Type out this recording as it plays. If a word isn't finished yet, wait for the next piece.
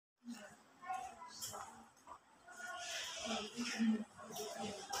Good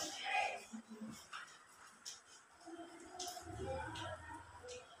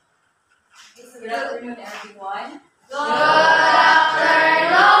afternoon, everyone. Good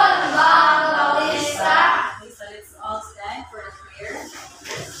afternoon, Ma'am Bautista. Okay, so let's all stand for the prayer.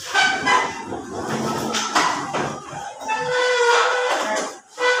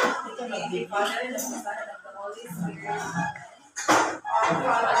 Okay, Father, the Son, and of the Holy Spirit. Our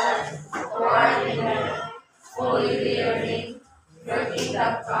Father, who art in heaven, holy be your name. Your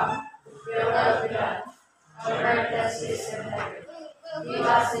kingdom come, your will be done, on earth as it is in heaven. Give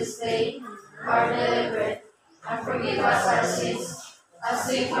us this day our daily bread, and forgive us our sins, as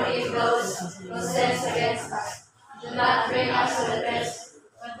we forgive those who sin against us. Do not bring us to the test,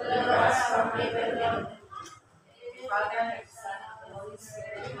 but deliver us from evil. Amen. Father, and the Son, and the Holy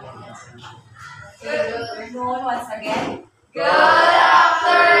Spirit. Okay, good afternoon once again. Good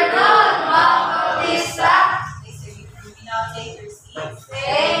afternoon, Ma'am Bautista. Okay, so you may now take your seats.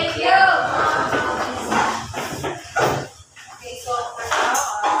 Thank you, Ma'am Bautista. Okay, so for now,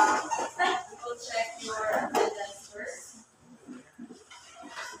 we will check your attendance first.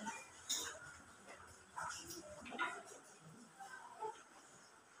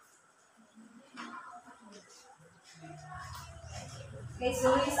 Okay, so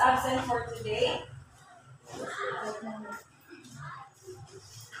who is absent for today?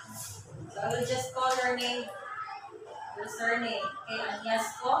 So I will just call your name, your surname. Okay,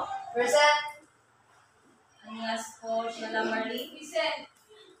 Agniasco. Present. Agniasco Sheila Marie. Present.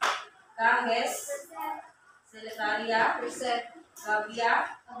 Cajes. Celetaria. Present. Gabia.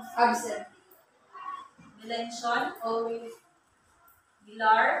 Absent. Melenchon. Always.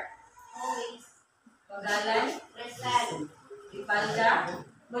 Pilar. Always. Pagalan. Present. Ipalda.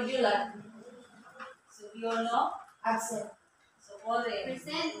 Modular. Subiono. Absent. Socorre.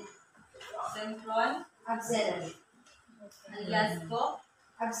 Present. Sempron. Absent. Aliasco.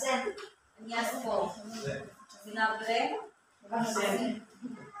 Absent. Agniasco. Sinabre. Absent.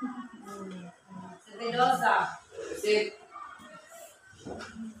 Sevedosa. Present.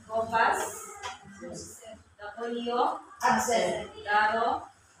 Copas. Dapolio. Absent. Daro.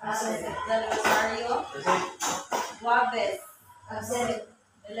 Absent. Del Rosario. Guaves. Absent.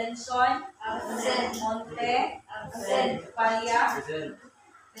 Melenchon. Absent. Monte. Absent. Paya.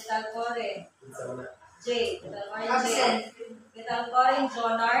 Betalcore. J. Betalcore J. Absent. Betalcore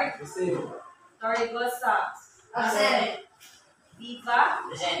Jonard. Torregosa. Absent. Viva.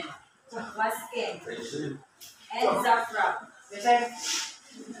 Present. Vasquez. And Zafra. Present.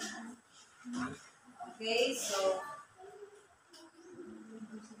 Okay, so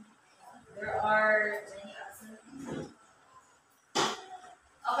there are many absent.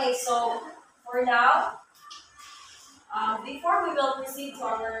 Okay, so for now, before we will proceed to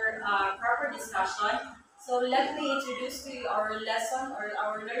our proper discussion, so let me introduce to you our lesson or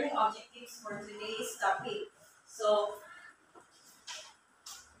our learning objectives for today's topic. So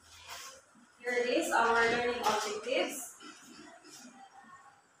here it is, our learning objectives.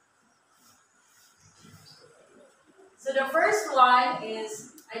 So the first one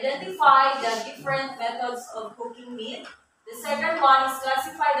is identify the different methods of cooking meat. The second one is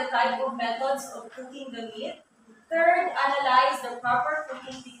classify the type of methods of cooking the meat. Third, analyze the proper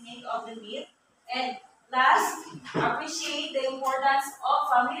cooking technique of the meat. And last, appreciate the importance of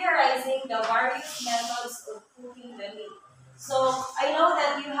familiarizing the various methods of cooking the meat. So I know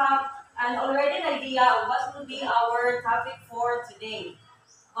that you have already an idea of what will be our topic for today.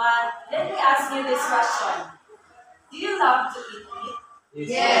 But let me ask you this question. Do you love to eat meat?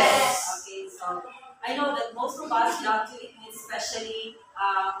 Yes. Okay, so I know that most of us love to eat meat, especially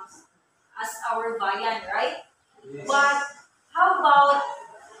as our bayan, right? Yes. But how about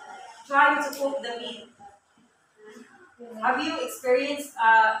trying to cook the meat? Have you experienced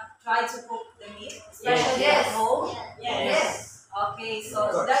trying to cook the meat, especially Yes. at home? Yes. Okay,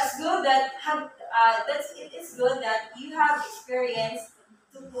 so that's good that it's good that you have experience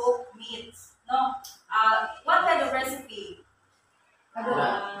to cook meat. No, what kind of recipe?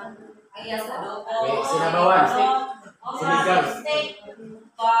 Yes, adobo. Sinabawan. Sinigang. Steak.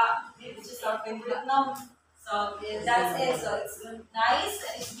 Which is our favorite, no? So that's it. So it's nice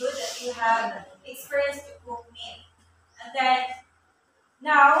and it's good that you have experience to cook meat. And then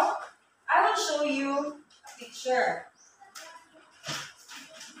now I will show you a picture.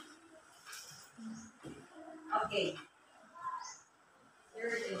 Okay.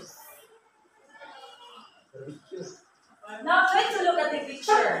 Here it is. Now try to look at the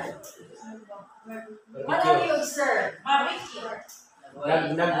picture. What have you observed? Barbecue.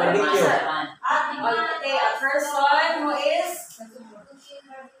 Nag-barbecue. Okay, a person who is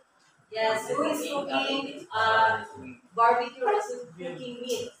Yes, who is cooking barbecue or cooking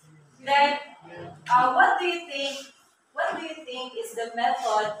meat? Then, what do you think? What do you think is the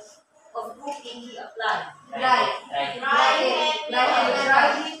method of cooking he applied? Dry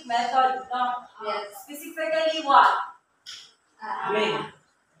heat method. No. Specifically what?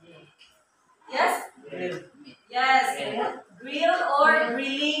 Yes. Yes. Grill or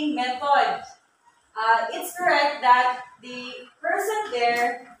grilling method. It's correct that the person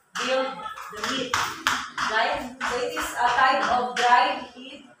there grilled the meat, right? So it is a type of dry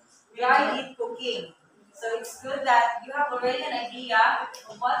heat cooking. So it's good that you have already an idea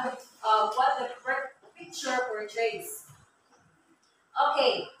of what the picture portrays.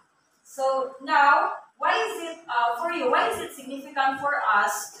 Okay, so now why is it for you? Why is it significant for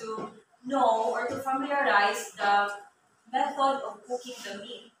us to know or to familiarize the method of cooking the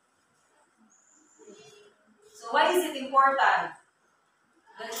meat? So why is it important?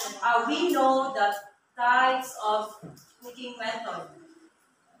 We know the types of cooking method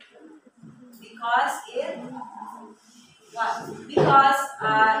because it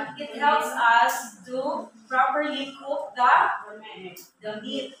helps us to properly cook the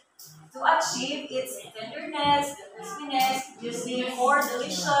meat to achieve its tenderness, the crispiness, to be more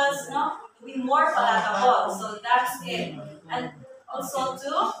delicious, no, to be more palatable. So that's it, and also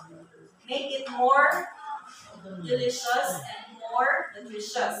to make it more delicious and more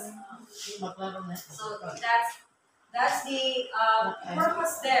nutritious. So that's the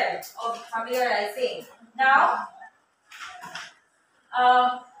purpose there of familiarizing. Now,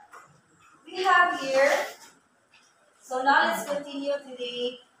 uh, we have here. So now let's continue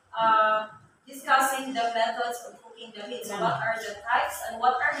today discussing the methods of cooking the meat. So what are the types and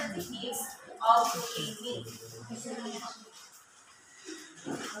what are the techniques of cooking meat?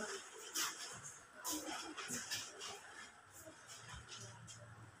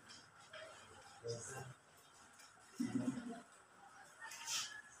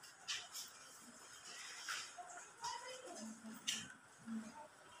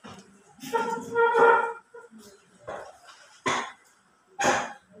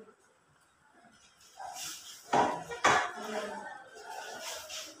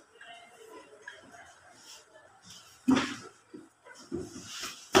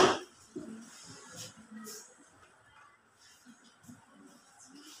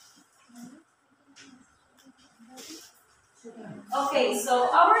 Okay, so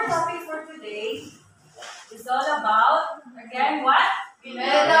our topic for today is all about, again, what?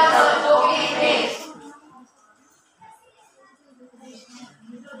 Methods of cooking meat.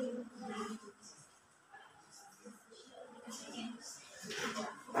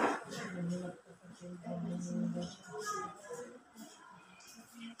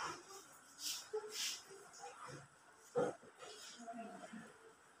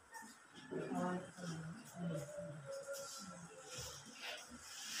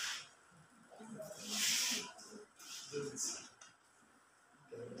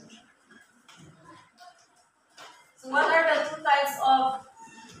 So what are the two types of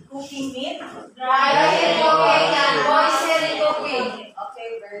cooking meat? Dry heat cooking and moist heat cooking. Okay,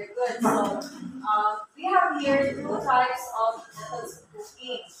 very good. So we have here two types of methods of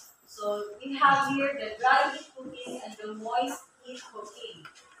cooking. So we have here the dry heat cooking and the moist heat cooking.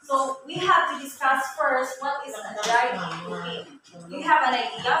 So we have to discuss first what is a dry heat cooking. Do you have an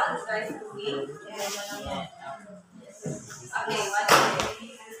idea what is dry heat cooking? Okay, what is it?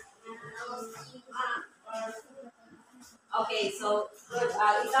 Okay, so good.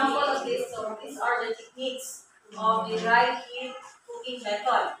 Example of this. So these are the techniques of the dry heat cooking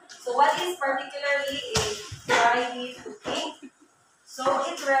method. So what is particularly a dry heat cooking? So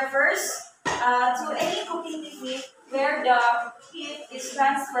it refers to any cooking technique where the heat is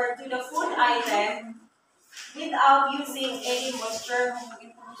transferred to the food item without using any moisture.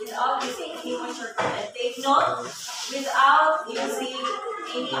 And take note, without using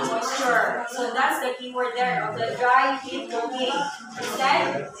any moisture. So that's the keyword there of the dry heat cooking.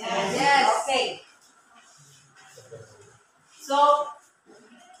 Understand? Yes. Okay. So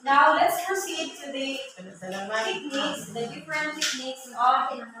now let's proceed to the techniques, the different techniques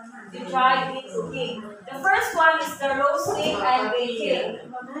of the dry heat cooking. The first one is the roasting and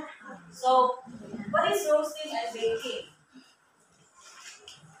baking. So what is roasting and baking?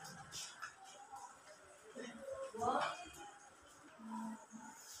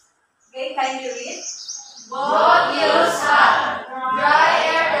 Okay, kindly read. Both use hot, dry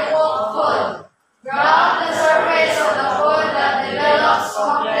air to cook food. Brown the surface of the food that develops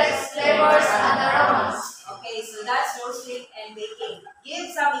complex flavors and aromas. Okay, so that's roasting and baking. Give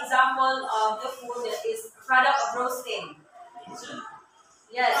some example of the food that is a product of roasting.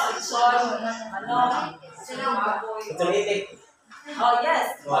 Yes, lechon, ano, baboy. Automatic. Oh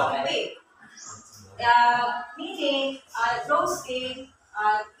yes, wait. Meaning, roasting,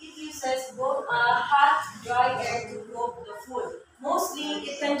 it uses both hot, dry air to cook the food. Mostly,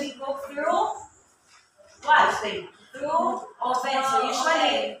 it can be cooked through what? Through oven. So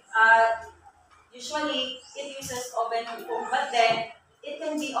usually it uses oven to cook, but then it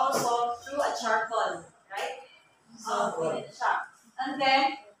can be also through a charcoal, right? So pwede na siya. And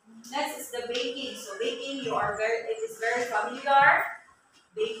then next is the baking. So baking, it is very familiar.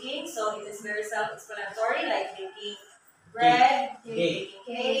 Baking, so it is very self-explanatory, like baking bread, baking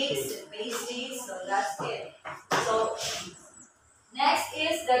cakes, and pastries. So that's it. So next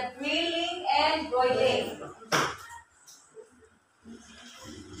is the grilling and broiling.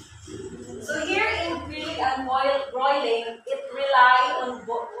 So here in grilling and broiling, it relies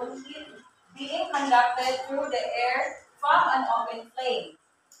on heat being conducted through the air from an open flame.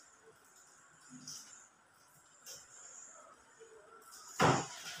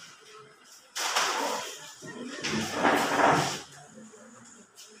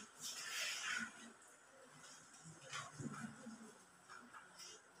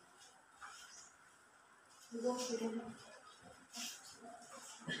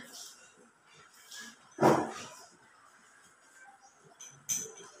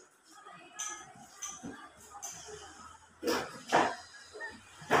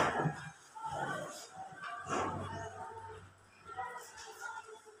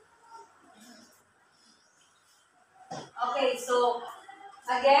 Okay, so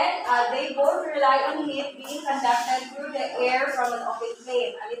again, they both rely on heat being conducted through the air from an open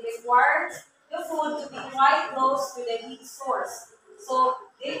flame, and it requires the food to be quite close to the heat source. So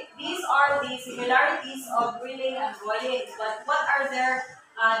these are the similarities of grilling and broiling, but what are their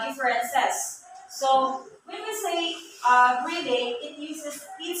differences? So when we say grilling, it uses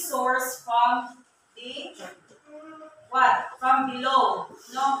heat source from the what? From below.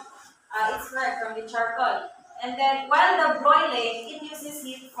 No, it's correct, from the charcoal. And then while the broiling, it uses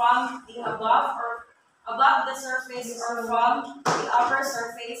heat from the above the surface or from the upper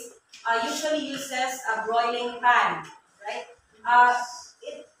surface. Usually uses a broiling pan, right?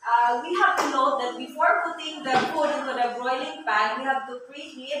 We have to note that before putting the food into the broiling pan, we have to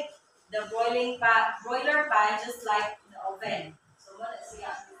preheat the broiler pan just like the oven. So let's see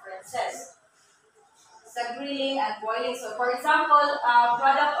our differences. Sa grilling and boiling. So for example,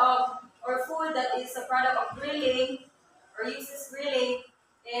 product of or food that is a product of grilling or uses grilling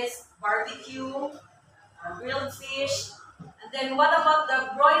is barbecue, grilled fish. And then what about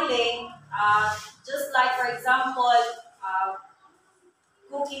the broiling? Just like for example,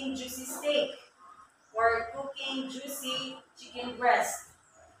 cooking juicy steak or cooking juicy chicken breast.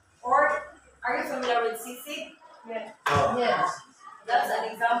 Or are you familiar with sisig? Yes. Yes. That's an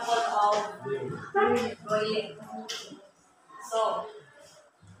example of broiling. So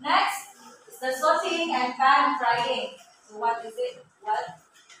next is the sauteing and pan frying. So what is it? What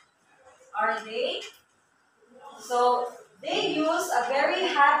are they? So they use a very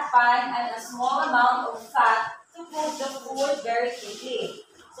hot pan and a small amount of fat to cook the food very quickly.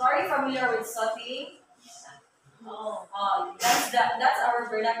 So are you familiar with sauteing? That's our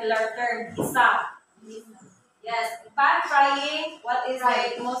vernacular term, isa. Yes, pan frying. What is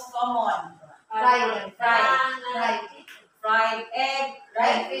the most common? Fried. Fried egg,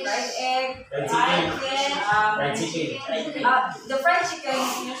 right? Fried egg, Fried fish, Fried chicken. the fried chicken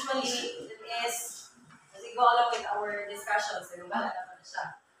usually is, as we go along with our discussions,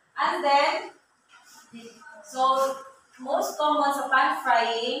 and then, so most common sa pan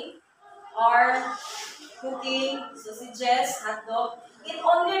frying are cooking sausages, hot dog. It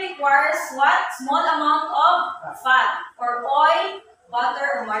only requires what? Small amount of fat or oil,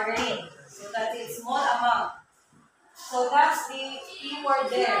 butter, or margarine. So that is small amount. So that's the keyword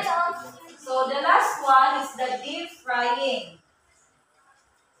there. So the last one is the deep frying.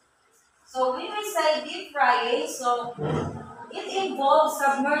 So when we say deep frying, so it involves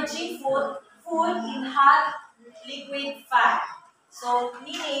submerging food in hot liquid fat. So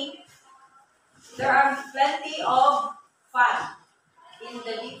meaning there are plenty of fat in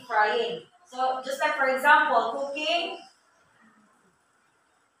the deep frying. So just like for example, cooking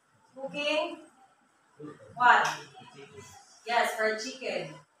what? Yes, for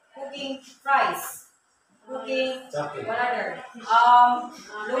chicken. Cooking fries. Cooking what other?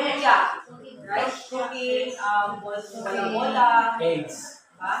 Lumpia. Right? Cooking bola. Eggs.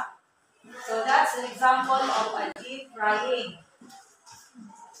 So that's an example of a deep frying.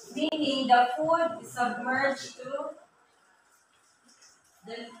 Meaning the food is submerged to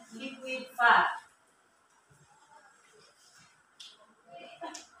the liquid fat.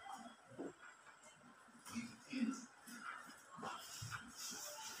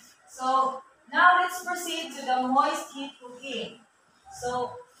 So now let's proceed to the moist heat cooking.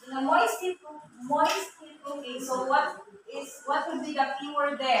 So in the moist heat cooking, so what would be the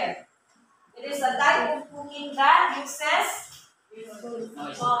keyword there? It is a type of cooking that uses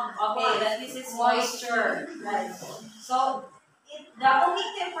okay, that this is moisture. Right. So the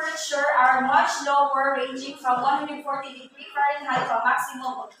cooking temperature are much lower, ranging from 140 degree Fahrenheit to a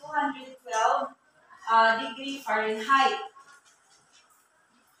maximum of 212 degree Fahrenheit.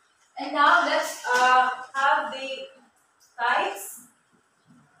 And now let's have the types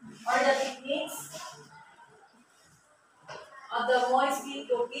or the techniques of the moist heat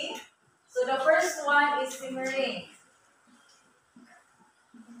cooking. So the first one is simmering.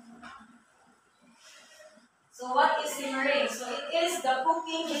 So what is simmering? So it is the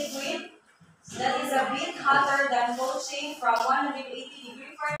cooking liquid that is a bit hotter than poaching from 180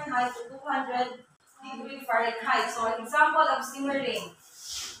 degree Fahrenheit to 200 degree Fahrenheit. So an example of simmering.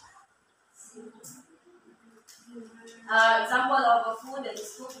 Example of a food that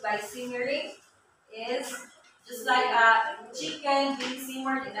is cooked by simmering is just like a chicken being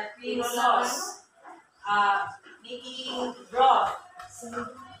simmered in a cream sauce, making broth.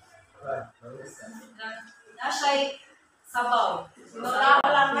 Na siya'y sabaw.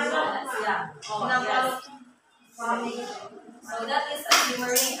 Yeah. Oh, yes. So that is a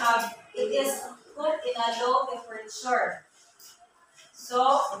simmering. It is cooked in a low temperature.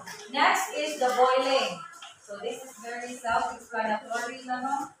 So next is the boiling. So this is very self-explanatory.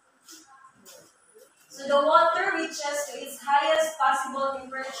 So the water reaches to its highest possible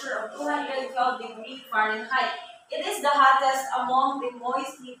temperature of 212 degrees Fahrenheit. It is the hottest among the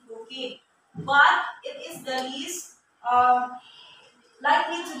moist heat cooking, but it is the least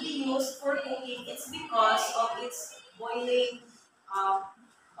likely to be used for cooking. It's because of its boiling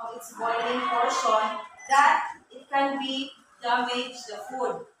portion that it can be damage the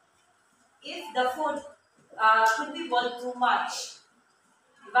food. If the food could be boiled too much.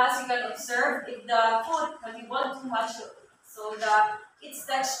 As you can observe, if the food can be boiled too much, so its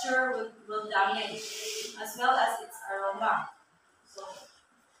texture will damage as well as its aroma. So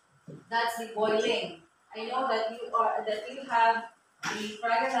that's the boiling. I know that you have the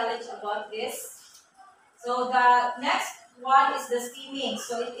prior knowledge about this. So the next one is the steaming.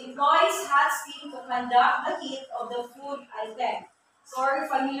 So it employs hot steam to conduct the heat of the food item. So are you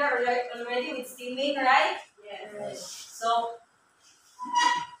familiar already with steaming, right? Yes. So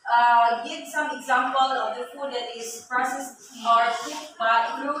give some example of the food that is processed or cooked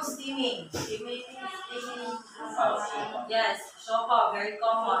through steaming. Yes, siopaw, very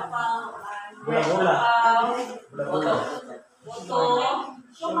common. Buto,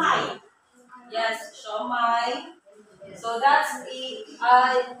 siomai. Yes, siomai. So that's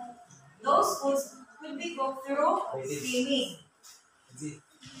those foods could be cooked through steaming.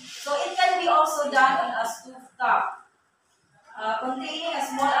 So it can be also done on a stove top. Containing a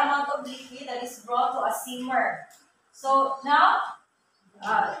small amount of liquid that is brought to a simmer. So now,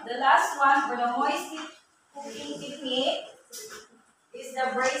 the last one for the moist heat cooking technique is the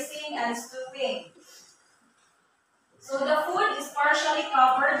braising and stewing. So the food is partially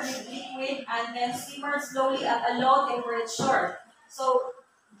covered with liquid and then simmered slowly at a low temperature. So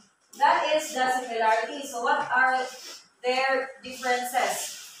that is the similarity. So what are their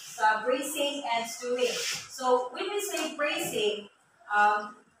differences? Braising and stewing. So when we say braising,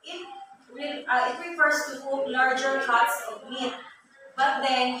 it refers to cook larger cuts of meat, but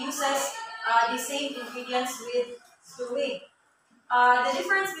then uses the same ingredients with stewing. The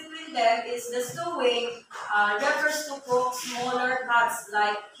difference between them is the stewing refers to cook smaller cuts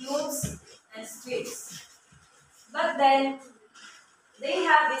like cubes and strips, but then they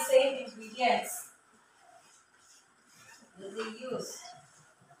have the same ingredients that they use.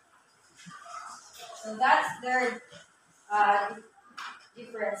 So that's their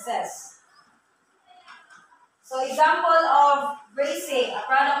differences. So example of braising, a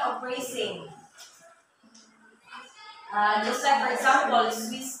product of braising. Just like for example,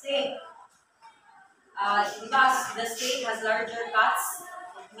 Swiss steak. Because the steak has larger cuts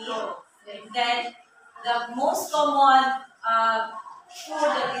of meat, then the most common food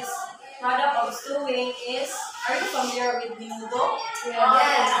that is product of stewing is, are you familiar with menudo?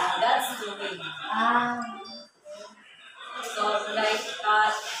 Yes, that's stewing. So like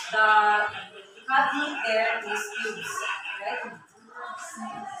the cut meat there is cubes, right?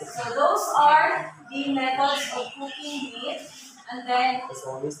 So those are the methods of cooking meat and then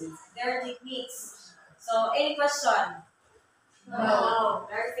their techniques. So any question? No.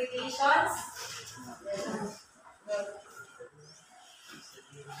 Clarifications?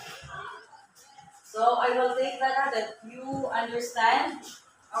 So I will take that you understand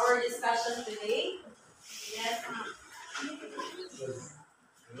our discussion today? Yes.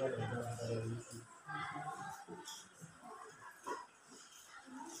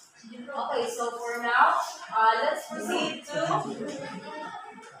 Okay, so for now, let's proceed to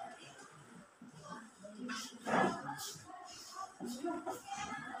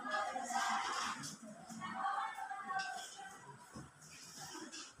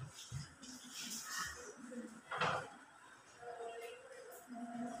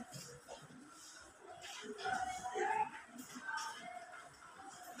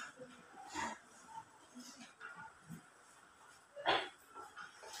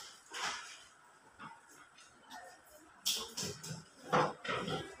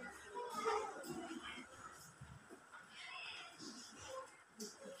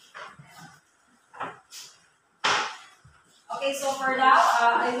okay, so for now,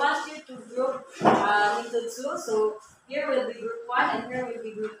 I want you to group into two. So here will be group one and here will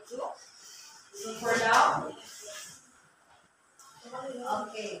be group two. So for now,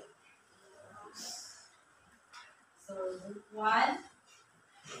 okay. So group one,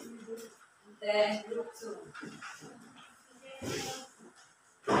 then group two.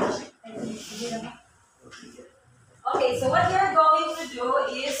 Okay, so what you're going to do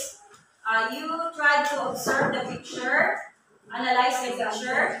is you try to observe the picture, analyze the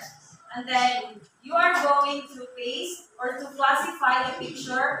picture, and then you are going to paste or to classify the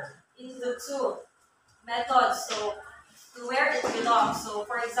picture into two methods. So to where it belongs. So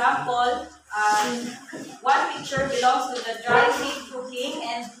for example, one picture belongs to the dry heat cooking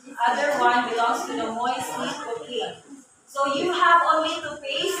and other one belongs to the moist heat cooking. So you have only to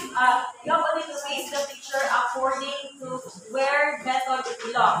paste the picture according to where method it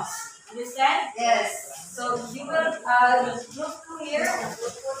belongs. Understand? Yes. So you will look to here,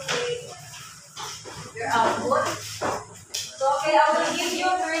 will put your output. So okay, I will give you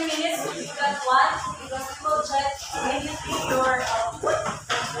 3 minutes to do that one because we will check when you see your output.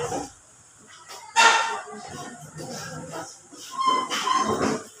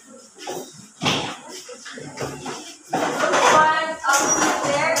 Group one output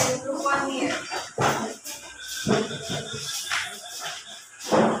there and group one here.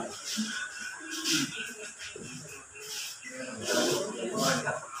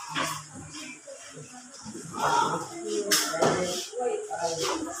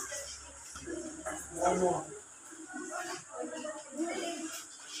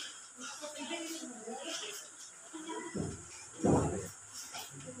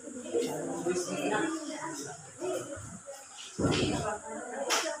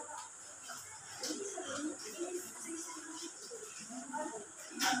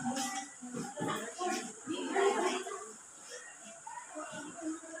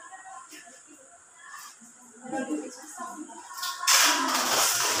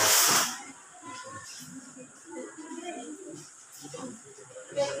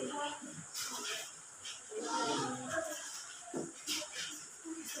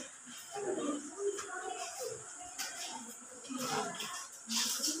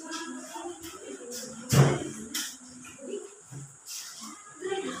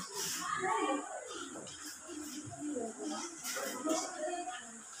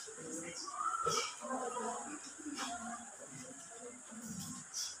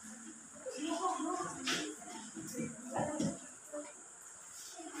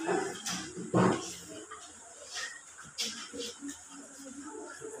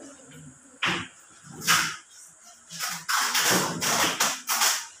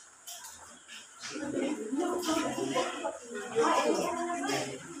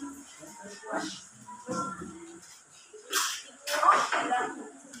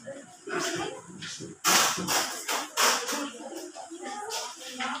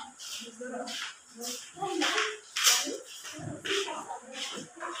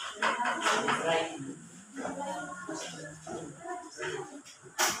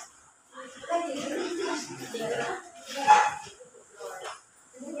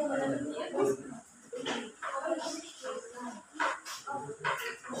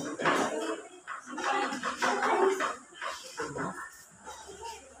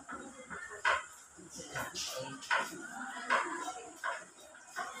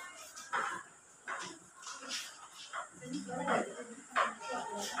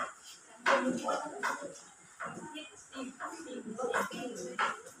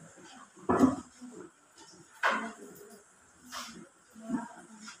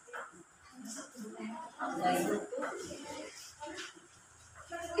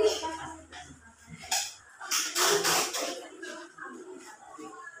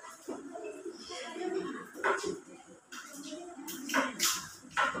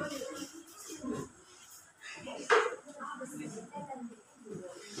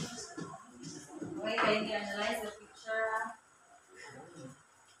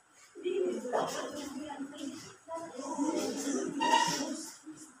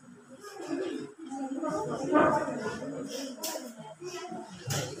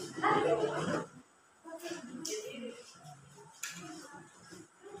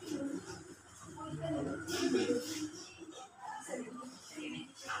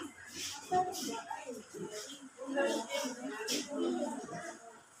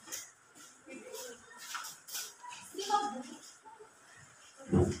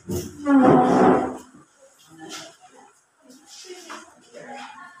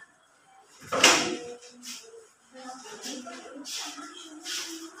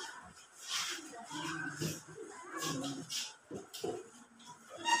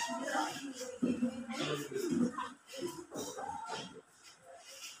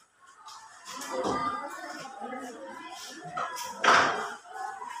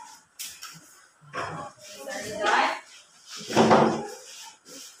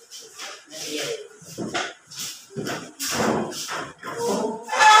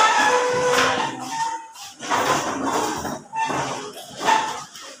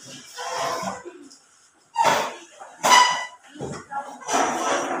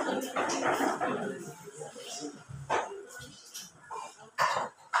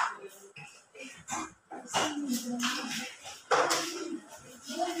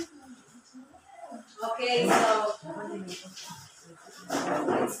 Okay, so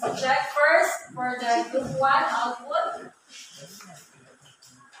let's check first for the group 1 output.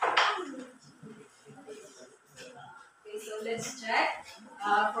 Okay, so let's check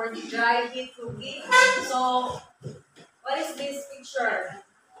for the dry heat cooking. So, what is this picture?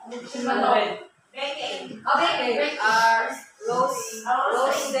 Baking. Okay,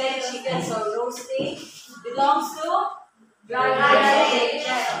 roasted chicken, so roasting belongs to dry heat.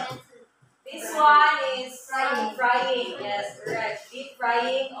 Yes. This one is frying. Yes, correct. Deep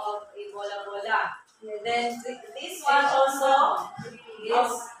frying of a bola. Then this one also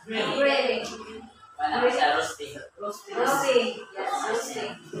is grilling. Roasting. Roasting. Yes,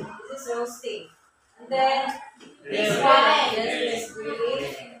 roasting. This is roasting. And then this one, yes, is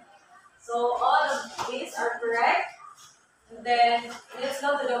grilling. So all of these are correct. And then let's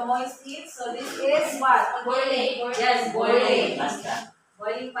go to the moist heat. So this is what? Boiling. Yes, boiling. Pasta.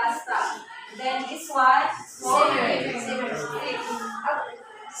 Boiling pasta. And then this one, Simmering.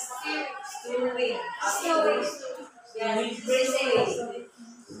 stewing. Yes,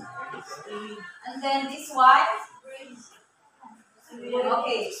 stewing. And then this one,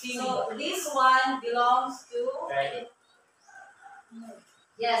 okay, so this one belongs to, Right.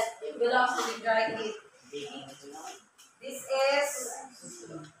 yes, it belongs to the dry heat. This is,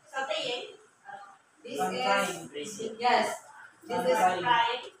 yes, this is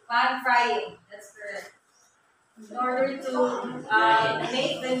pan frying. That's correct. In order to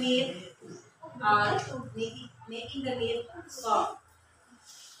make the meat, making the meat soft.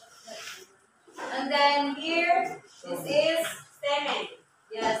 And then here, this is steaming.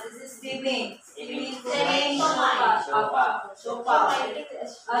 Yes, this is steaming. Steaming cooking.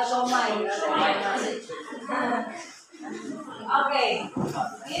 Okay.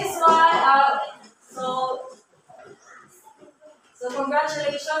 This one, so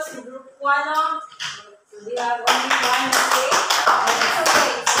congratulations to group 1. So we have only one mistake.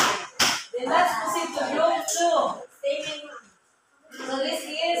 Okay. Then let's proceed to group 2. So this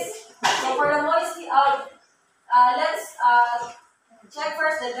is, so for the moisty out, let's check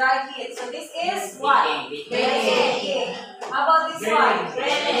first the dry heat. So this is what? Baking. How about this one?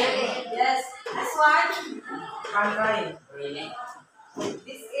 Grilling. Yes. This one? Really? This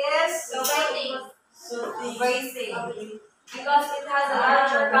is braising. Because it has a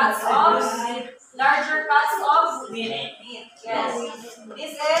larger cuts of meat. Yes.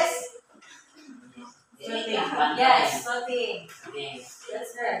 This is yes, sauteing.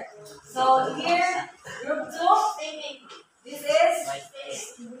 That's right. So here, group 2, this is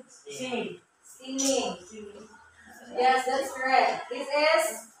steaming. Yes, that's correct. This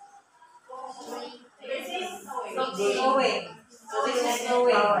is snowing. So this is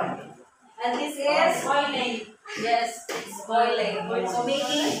snowing. And this is boiling. Yes, it's boiling. So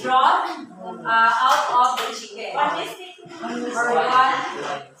making broth out of the chicken. Or one.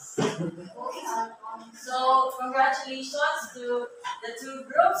 So congratulations to the 2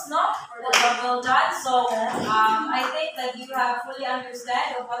 groups, no, for the job well done. So I think that you have fully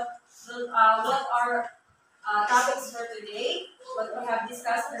understand of what our topics for today, what we have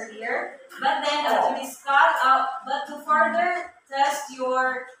discussed earlier. But then but to further test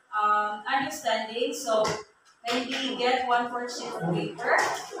your understanding, so Maybe get 1/4 sheet of paper.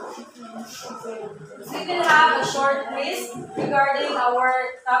 So we will have a short quiz regarding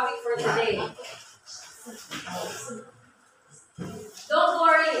our topic for today. Don't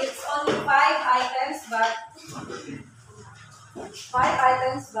worry, it's only 5 items,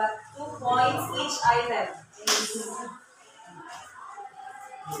 but 2 points each item.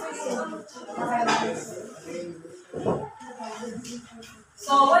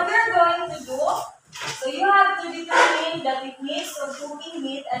 So what you're going to do, so you have to determine the techniques of cooking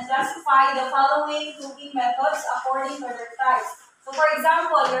meat and classify the following cooking methods according to their types. So for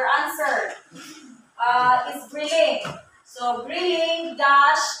example, your answer is grilling. So grilling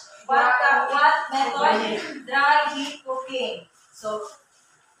dash what method? Dry heat cooking. So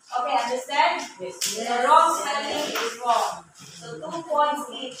okay, understand? Yes. The wrong spelling is wrong. So 2 points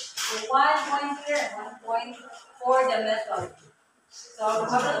each. So 1 point here, 1 point for the method. So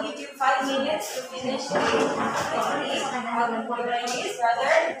I will give you 5 minutes to finish the technique.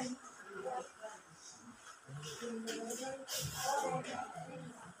 Brother.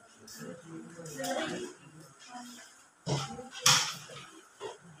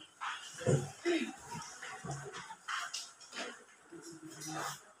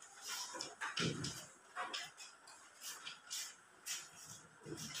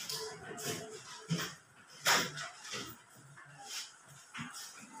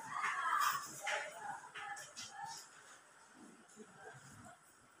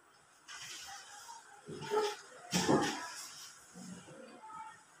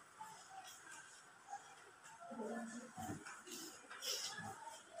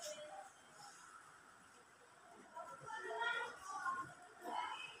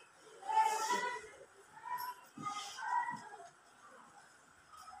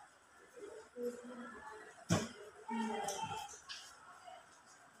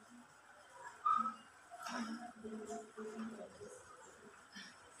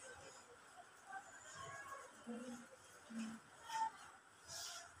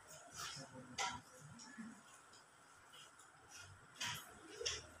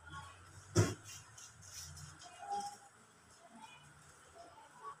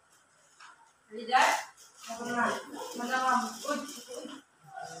 Read that.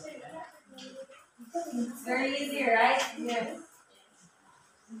 It's very easy, right? Yes.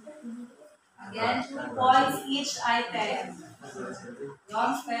 Again, 2 points each item.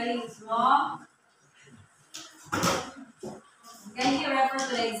 Wrong spelling is wrong. Can you refer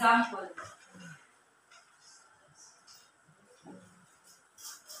to the example?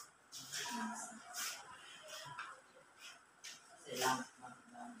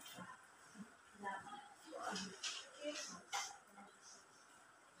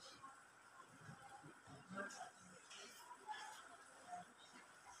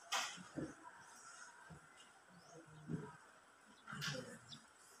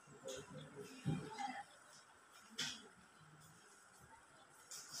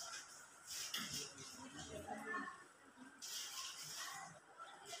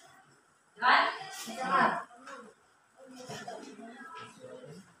 Done?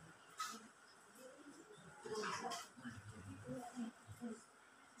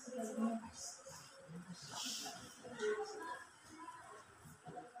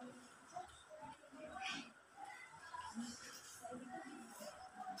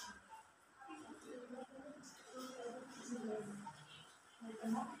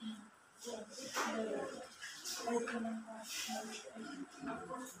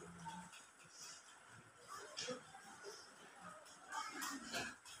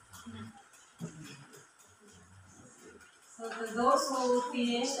 So to those who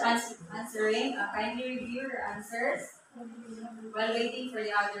finished answering, kindly review your answers while waiting for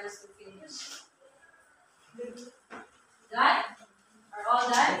the others to finish. Done? Are all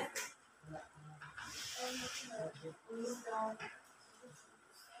done?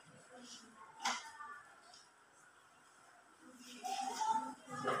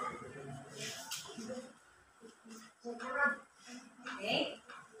 Okay.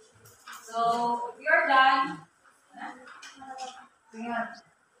 So if you're done,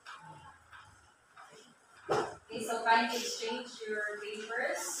 okay, so kindly exchange your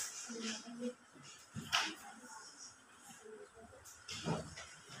papers.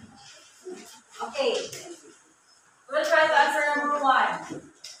 Okay. We'll try to answer number 1.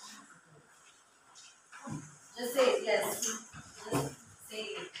 Just say it, yes. Just say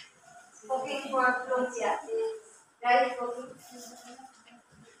it. Cooking for clothes, yeah. Dry cooking.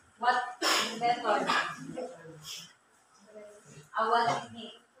 What method? What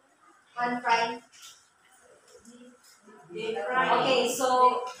technique? One fry. Okay, so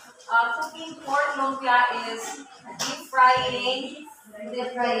Cooking pork lumpia is deep frying. Deep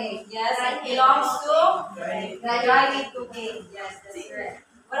frying. Yes, it belongs to dry meat cooking. Yes, that's correct.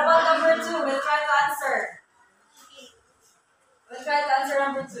 What about number 2? We'll try to answer. We'll try to answer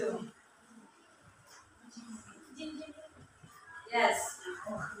number 2. Yes.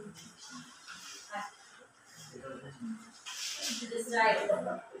 That's right.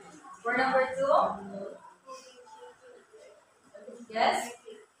 For number 2? Yes?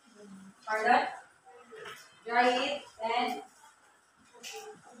 Pardon? Dry it and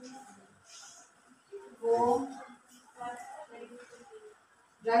go.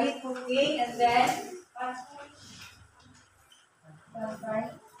 Dry it cooking and then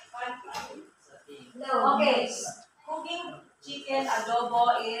No. okay. Cooking chicken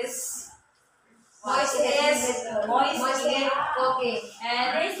adobo is moist heat cooking.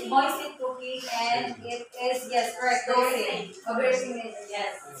 and moist heat cooking and it is yes correct braising. Braising it.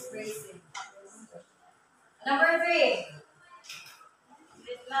 Yes, it's braising. Number 3.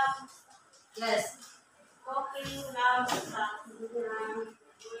 Yes. Cooking lamb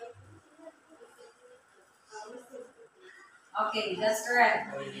Okay, that's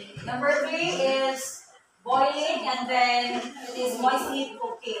correct. Number 3 is boiling and then it is moist heat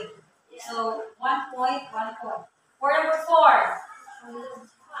cooking. So 1 point, 1 point. For number 4.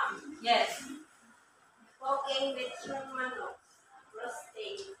 Yes. cooking with manok.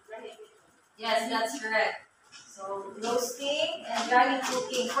 Roasting. Yes, that's correct. So roasting and dry heat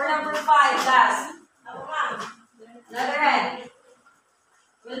cooking. For number 5, last. Another hand.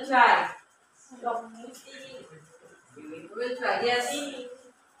 We'll try. We'll try. Yes.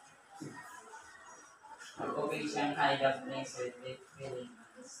 Cooking siyang kind of mix with filling.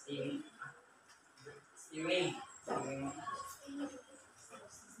 Steaming. Steaming.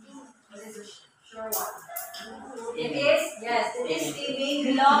 This is a sure one. It is, yes, it is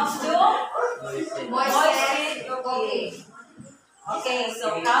steaming belongs to moist heat cooking. Okay,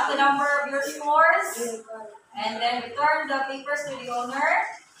 so count the number of your scores and then return the papers to the owner.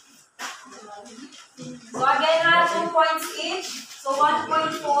 So again, 2 points each. So 1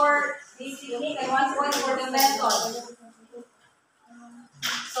 point for the technique and 1 point for the method.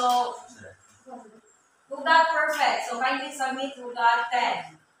 So who got perfect? So kindly submit who got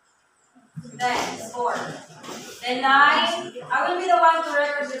 10. 10 score. Then 9. I will be the one to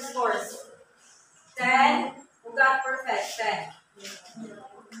record the scores. 10. Who got perfect? 10.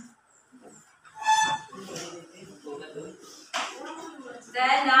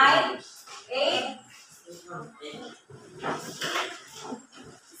 Then 9. 8.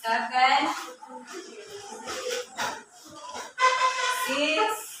 7.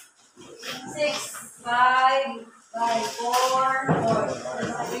 6. 6. 5. 4.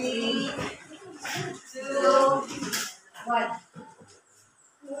 3. 2. 1.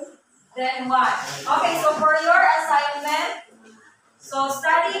 Then 1. Okay, so for your assignment, so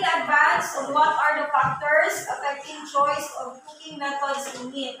study in advance on what are the factors affecting choice of cooking methods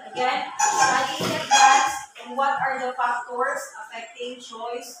in meat. Again, study in advance on what are the factors affecting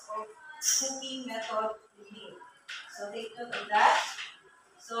choice of cooking method in meat. So take note of that.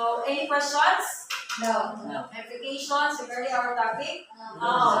 So any questions? No. Applications regarding our topic?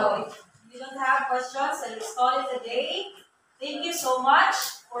 No. So if you don't have questions, then let's call it a day. Thank you so much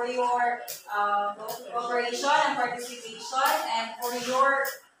for your cooperation and participation, and for your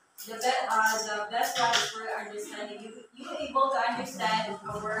the best practice for understanding. You were able to understand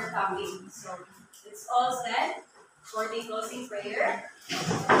our topic. So it's all set for the closing prayer.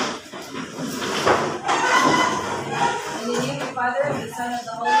 In the name of the Father, and the Son, and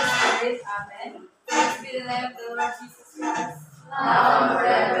the Holy Spirit. Amen. Thanks be the name of the Lord Jesus Christ. Now and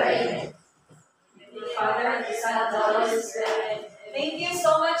forever. Amen. In the Father, and the Son, and the Holy Spirit. Thank you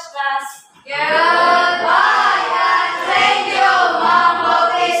so much, class. Yeah.